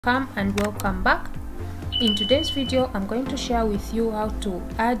And welcome back. In today's video, I'm going to share with you how to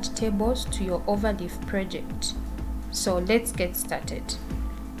add tables to your Overleaf project. So let's get started.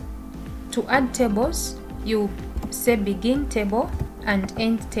 To add tables, you say begin table and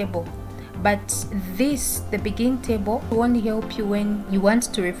end table. But the begin table will only help you when you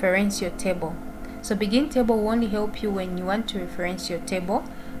want to reference your table. So begin table will only help you when you want to reference your table.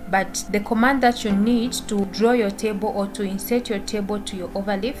 But the command that you need to draw your table or to insert your table to your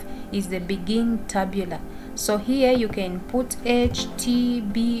Overleaf is the begin tabular. So here you can put H, T,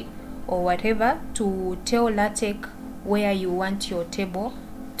 B or whatever to tell Latex where you want your table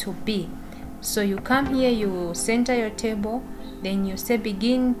to be. So you come here, you center your table, then you say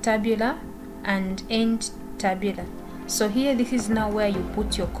begin tabular and end tabular. So here this is now where you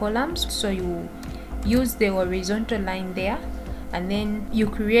put your columns. So you use the horizontal line there, and then you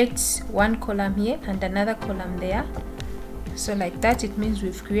create one column here and another column there. So like that, it means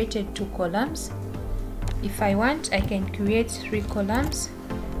we've created two columns. If I want, I can create 3 columns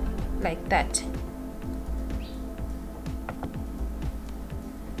like that.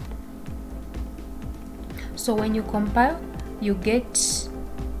 So when you compile, you get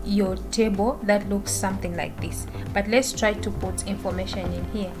your table that looks something like this. But let's try to put information in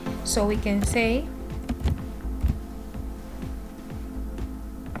here. So we can say,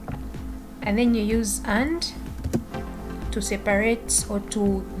 and then you use and to separate, or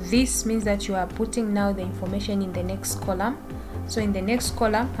to, this means that you are putting now the information in the next column. So in the next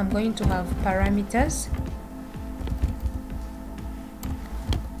column, I'm going to have parameters.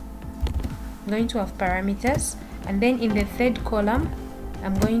 I'm going to have parameters, and then in the third column,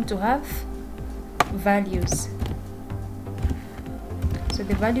 I'm going to have values. So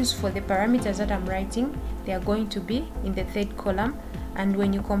the values for the parameters that I'm writing, they are going to be in the third column. And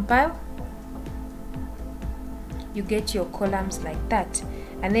when you compile, you get your columns like that.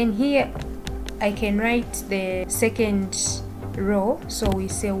 And then here I can write the second row. So we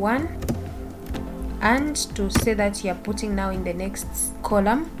say 1, and to say that you're putting now in the next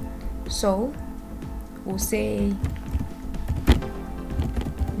column, so we'll say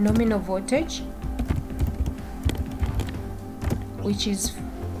nominal voltage, which is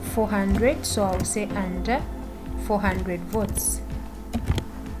 400. So I'll say under 400 volts.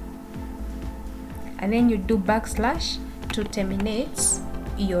 And then you do backslash to terminate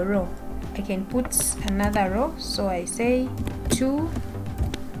your row. I can put another row, so I say 2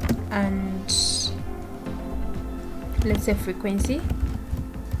 and let's say frequency,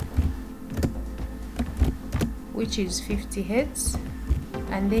 which is 50 Hz,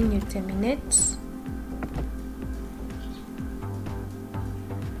 and then you terminate.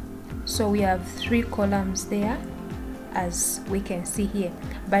 So we have 3 columns there, as we can see here.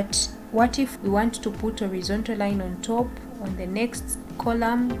 But what if we want to put a horizontal line on top? On the next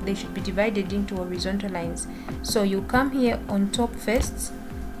column, they should be divided into horizontal lines. So you come here on top first,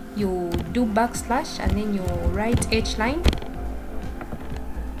 you do backslash, and then you write hline.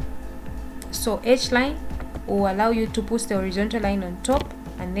 So hline will allow you to put the horizontal line on top,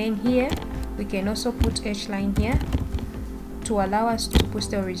 and then here we can also put hline here to allow us to put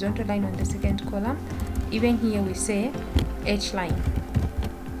the horizontal line on the second column. Even here we say hline.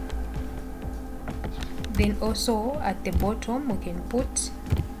 Then also at the bottom we can put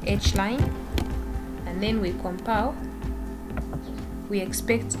hline, and then we compile. We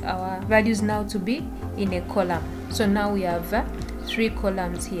expect our values now to be in a column. So now we have 3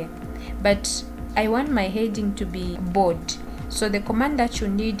 columns here, but I want my heading to be bold. So the command that you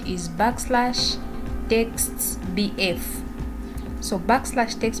need is backslash textbf. So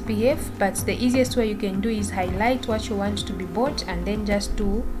backslash textbf, but the easiest way you can do is highlight what you want to be bold and then just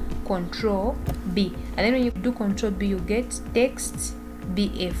do Control B, and then when you do Control B, you get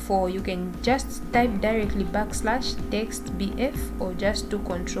textbf, or you can just type directly backslash textbf or just do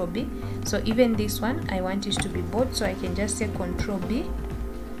Control B. So even this one I want it to be bold, so I can just say Control B,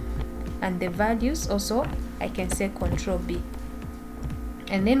 and the values also I can say Control B.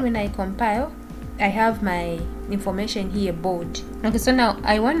 And then when I compile, I have my information here bold. Okay, so now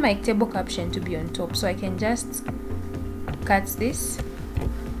I want my table caption to be on top, so I can just cut this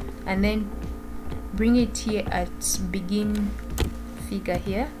and then bring it here at begin figure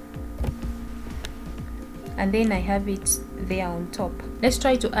here, and then I have it there on top. Let's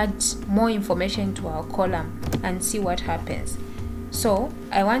try to add more information to our column and see what happens. So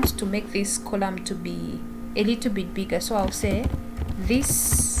I want to make this column to be a little bit bigger, so I'll say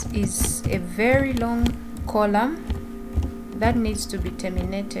this is a very long column that needs to be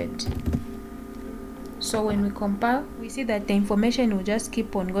terminated. So when we compile, we see that the information will just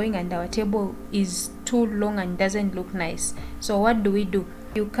keep on going and our table is too long and doesn't look nice. So what do?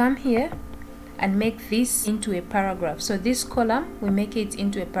 you come here and make this into a paragraph. So this column, we make it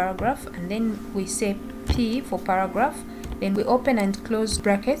into a paragraph, and then we say P for paragraph. Then we open and close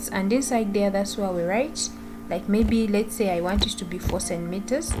brackets, and inside there, that's where we write, like maybe let's say I want it to be 4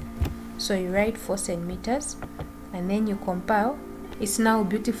 centimeters. So you write 4 centimeters, and then you compile. It's now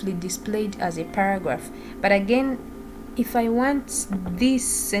beautifully displayed as a paragraph. But again, if I want this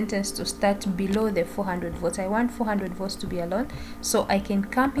sentence to start below the 400 volts, I want 400 volts to be alone, so I can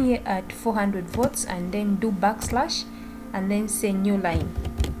come here at 400 volts and then do backslash and then say new line.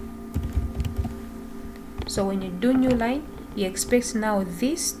 So when you do new line, you expect now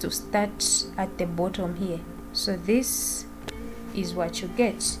this to start at the bottom here. So this is what you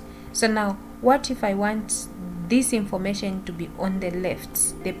get. So now what if I want this information to be on the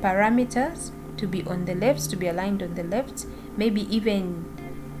left, the parameters to be on the left, to be aligned on the left, maybe even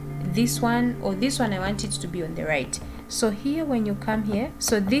this one or this one I want it to be on the right. So here when you come here,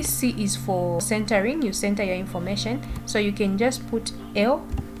 so this C is for centering, you center your information, so you can just put L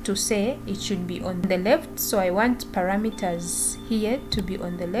to say it should be on the left. So I want parameters here to be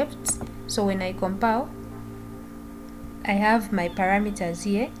on the left. So when I compile, I have my parameters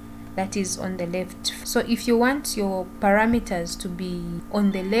here that is on the left. So if you want your parameters to be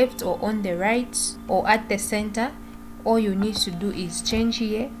on the left or on the right or at the center, all you need to do is change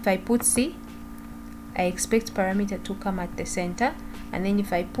here. If I put C, I expect parameter to come at the center, and then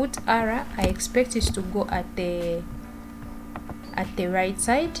if I put R, I expect it to go at the right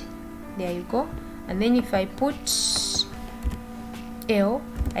side. There you go. And then if I put L,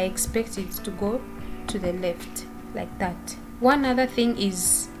 I expect it to go to the left, like that. One other thing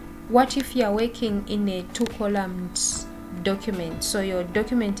is, what if you are working in a 2-column document? So your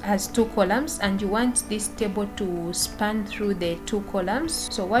document has 2 columns and you want this table to span through the 2 columns.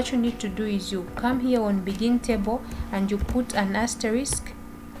 So what you need to do is you come here on begin table and you put an asterisk.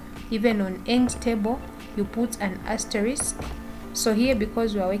 Even on end table, you put an asterisk. So here,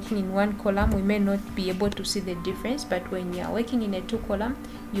 because we are working in 1 column, we may not be able to see the difference, but when you are working in a 2-column,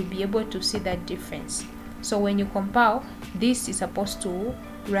 you'll be able to see that difference. So when you compile, this is supposed to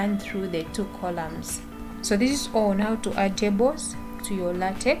run through the 2 columns. So this is all on how to add tables to your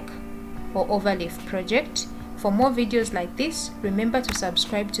LaTeX or Overleaf project. For more videos like this, remember to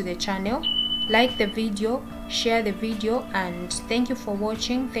subscribe to the channel, like the video, share the video, and thank you for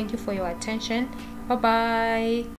watching. Thank you for your attention. Bye bye.